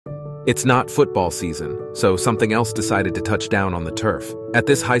It's not football season, so something else decided to touch down on the turf. At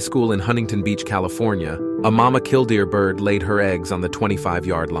this high school in Huntington Beach, California, a mama killdeer bird laid her eggs on the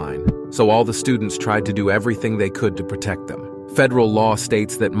 25-yard line, so all the students tried to do everything they could to protect them. Federal law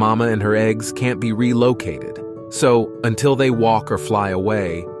states that mama and her eggs can't be relocated, so until they walk or fly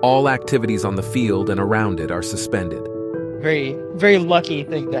away, all activities on the field and around it are suspended. Very, very lucky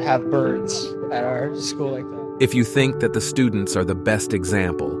thing to have birds at our school like that. If you think that the students are the best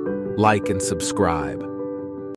example, like and subscribe.